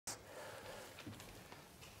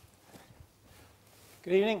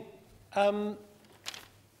Good evening.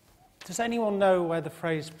 Does anyone know where the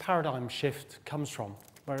phrase paradigm shift comes from,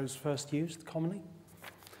 where it was first used commonly?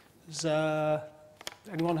 Has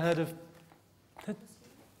anyone heard of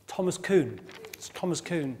Thomas Kuhn? It's Thomas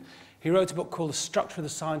Kuhn. He wrote a book called The Structure of the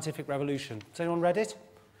Scientific Revolution. Has anyone read it?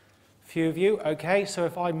 A few of you? Okay, so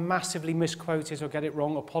if I massively misquote it or get it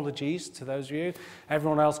wrong, apologies to those of you.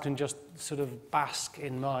 Everyone else can just sort of bask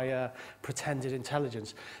in my pretended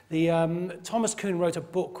intelligence. Thomas Kuhn wrote a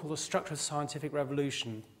book called The Structure of the Scientific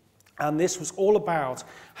Revolution. And this was all about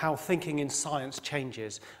how thinking in science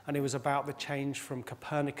changes. And it was about the change from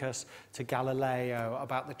Copernicus to Galileo,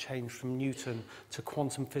 about the change from Newton to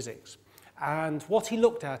quantum physics. And what he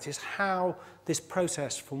looked at is how this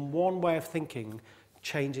process from one way of thinking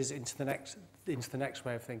changes into the next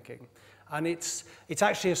way of thinking. And it's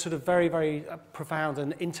actually a sort of very, very profound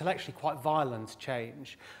and intellectually quite violent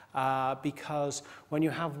change because when you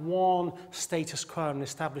have one status quo, an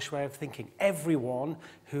established way of thinking, everyone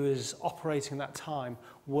who is operating at that time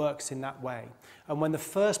works in that way. And when the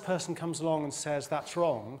first person comes along and says that's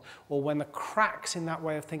wrong, or when the cracks in that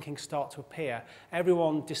way of thinking start to appear,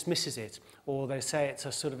 everyone dismisses it, or they say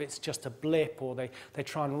it's just a blip, or they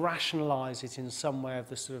try and rationalize it in some way of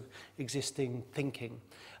the sort of existing thinking.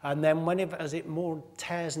 And then as it more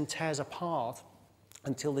tears and tears apart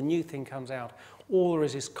until the new thing comes out, all there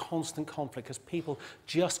is constant conflict because people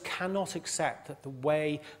just cannot accept that the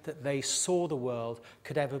way that they saw the world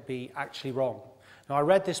could ever be actually wrong. Now, I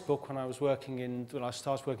read this book when I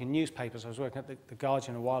started working in newspapers. I was working at the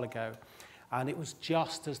Guardian a while ago, and it was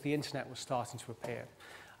just as the internet was starting to appear.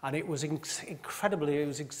 And it was incredibly, it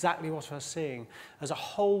was exactly what I was seeing, as a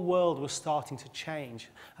whole world was starting to change,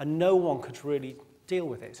 and no one could really deal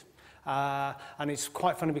with it. And it's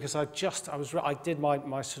quite funny because I did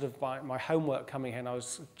my homework coming in.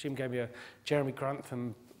 Jim gave me a Jeremy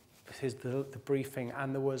Grantham, the briefing,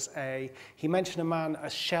 and he mentioned a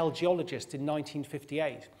Shell geologist in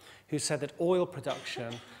 1958 who said that oil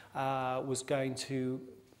production was going to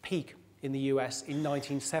peak in the US in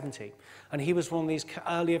 1970. And he was one of these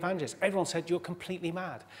early evangelists. Everyone said, you're completely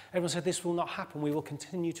mad. Everyone said, this will not happen. We will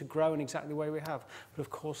continue to grow in exactly the way we have. But of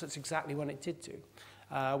course, that's exactly when it did do.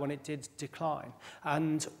 When it did decline.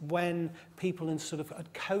 And when people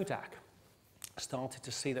at Kodak started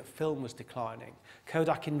to see that film was declining,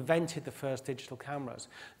 Kodak invented the first digital cameras.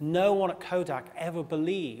 No one at Kodak ever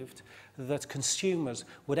believed that consumers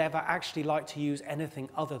would ever actually like to use anything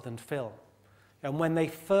other than film. And when they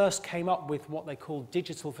first came up with what they called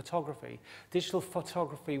digital photography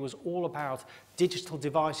was all about digital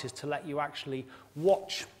devices to let you actually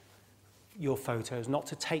watch your photos, not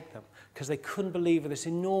to take them, because they couldn't believe this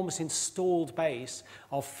enormous installed base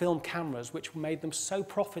of film cameras which made them so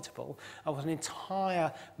profitable, and was an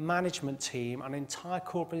entire management team, an entire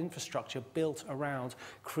corporate infrastructure built around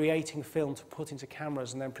creating film to put into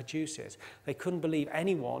cameras and then produce it. They couldn't believe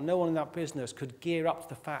no one in that business could gear up to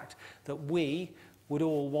the fact that we would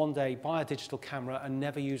all one day buy a digital camera and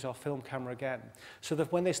never use our film camera again. So that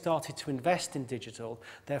when they started to invest in digital,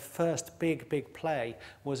 their first big play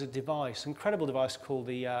was an incredible device called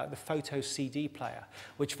the Photo CD player,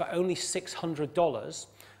 which for only $600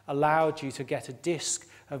 allowed you to get a disc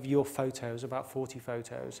of your photos, about 40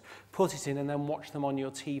 photos, put it in and then watch them on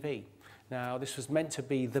your TV. Now, this was meant to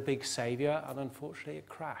be the big savior, and unfortunately it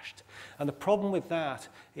crashed. And the problem with that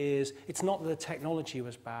is it's not that the technology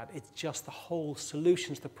was bad, it's just the whole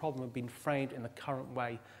solutions to the problem have been framed in the current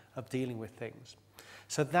way of dealing with things.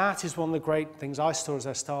 So that is one of the great things I saw as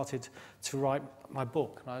I started to write my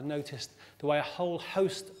book. And I noticed the way a whole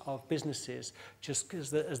host of businesses, just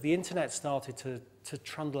as the internet started to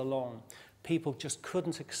trundle along, people just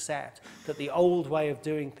couldn't accept that the old way of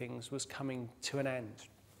doing things was coming to an end.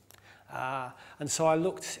 And so I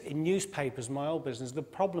looked in newspapers, my old business. The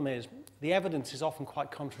problem is the evidence is often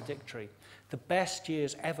quite contradictory. The best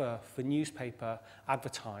years ever for newspaper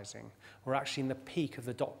advertising were actually in the peak of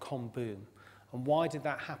the dot-com boom. And why did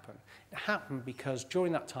that happen? It happened because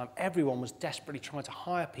during that time, everyone was desperately trying to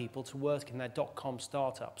hire people to work in their dot-com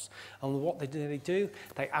startups. And what did they do?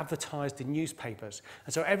 They advertised in newspapers.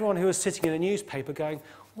 And so everyone who was sitting in a newspaper going,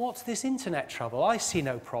 what's this internet trouble? I see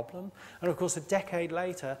no problem. And of course, a decade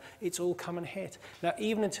later, it's all come and hit. Now,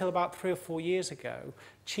 even until about 3 or 4 years ago,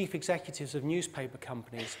 chief executives of newspaper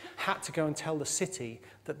companies had to go and tell the city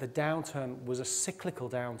that the downturn was a cyclical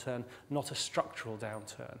downturn, not a structural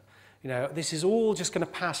downturn. You know, this is all just going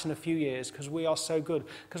to pass in a few years because we are so good.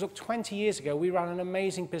 Because look, 20 years ago, we ran an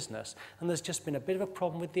amazing business, and there's just been a bit of a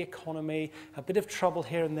problem with the economy, a bit of trouble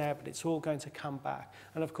here and there, but it's all going to come back.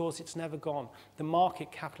 And of course, it's never gone. The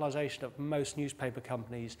market capitalization of most newspaper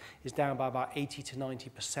companies is down by about 80 to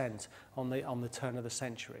 90% on the turn of the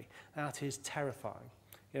century. That is terrifying.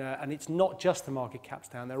 You know, and it's not just the market caps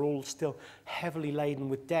down, they're all still heavily laden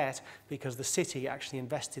with debt because the city actually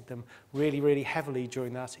invested them really, really heavily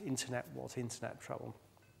during that internet trouble.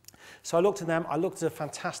 So I looked at them, I looked at a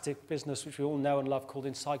fantastic business which we all know and love called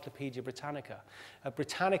Encyclopedia Britannica.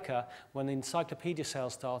 Britannica, when the encyclopedia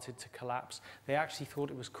sales started to collapse, they actually thought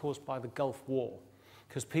it was caused by the Gulf War,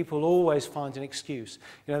 because people always find an excuse.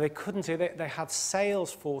 You know, they had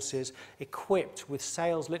sales forces equipped with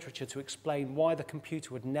sales literature to explain why the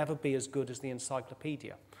computer would never be as good as the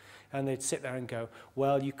encyclopedia. And they'd sit there and go,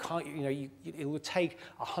 well, you can't, you know, it would take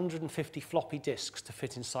 150 floppy disks to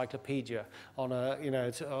fit encyclopedia on a, you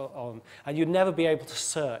know, and you'd never be able to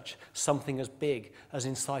search something as big as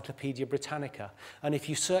Encyclopedia Britannica. And if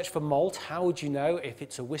you search for malt, how would you know if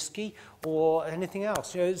it's a whiskey or anything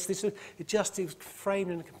else? You know, it just is framed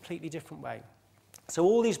in a completely different way. So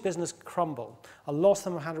all these businesses crumble. A lot of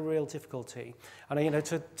them have had a real difficulty. And you know,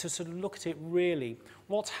 to sort of look at it really,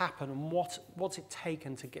 what's happened and what's it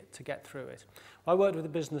taken to get through it. I worked with a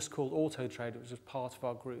business called Auto Trader, which was part of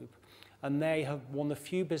our group. And they have one of the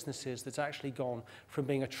few businesses that's actually gone from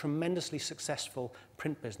being a tremendously successful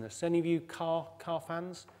print business. Any of you car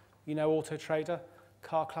fans? You know Auto Trader?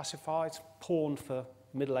 Car classifieds, porn for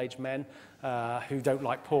middle-aged men who don't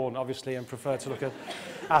like porn, obviously, and prefer to look at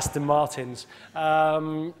Aston Martins.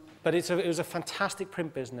 But it was a fantastic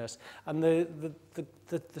print business, and the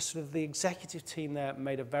sort of the executive team there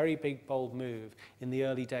made a very big, bold move in the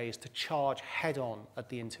early days to charge head-on at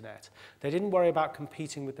the internet. They didn't worry about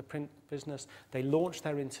competing with the print business. They launched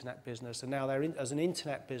their internet business, and now they're as an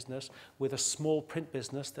internet business with a small print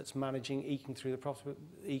business that's eking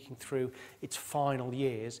through its final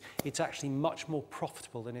years. It's actually much more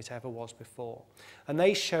profitable than it ever was before. And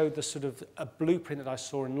they showed the sort of a blueprint that I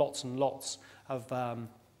saw in lots and lots of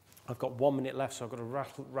I've got 1 minute left, so I've got to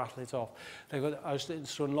rattle it off. I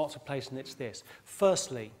saw in lots of places, and it's this.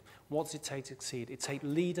 Firstly, what does it take to succeed? It takes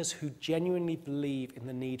leaders who genuinely believe in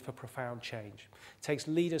the need for profound change. It takes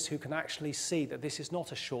leaders who can actually see that this is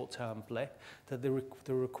not a short-term blip, that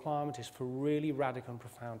the requirement is for really radical and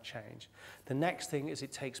profound change. The next thing is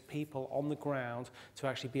it takes people on the ground to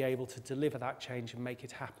actually be able to deliver that change and make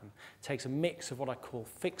it happen. It takes a mix of what I call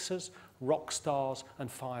fixers, rock stars, and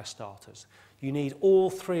fire starters. You need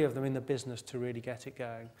all three of them in the business to really get it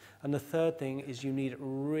going. And the third thing is you need a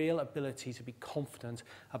real ability to be confident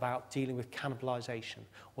about dealing with cannibalization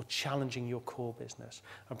or challenging your core business.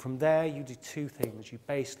 And from there, you do two things. You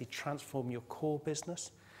basically transform your core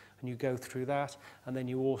business, and you go through that, and then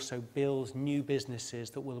you also build new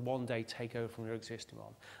businesses that will one day take over from your existing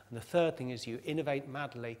one. And the third thing is you innovate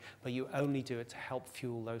madly, but you only do it to help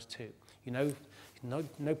fuel those two. You know,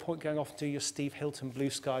 no point going off and do your Steve Hilton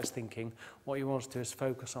blue skies thinking. What you want to do is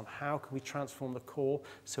focus on how can we transform the core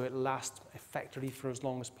so it lasts effectively for as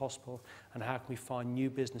long as possible, and how can we find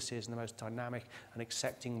new businesses in the most dynamic and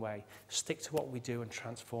accepting way. Stick to what we do and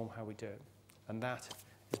transform how we do it. And that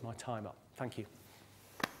is my time up. Thank you.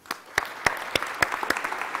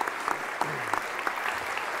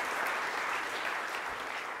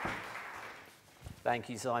 Thank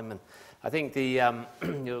you, Simon. I think the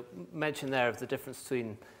your mention there of the difference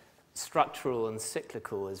between structural and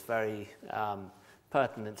cyclical is very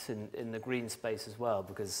pertinent in the green space as well,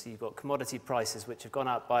 because you've got commodity prices which have gone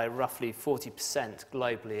up by roughly 40%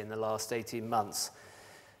 globally in the last 18 months.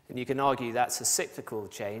 And you can argue that's a cyclical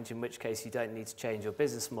change, in which case you don't need to change your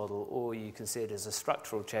business model, or you can see it as a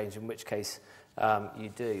structural change, in which case you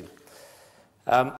do.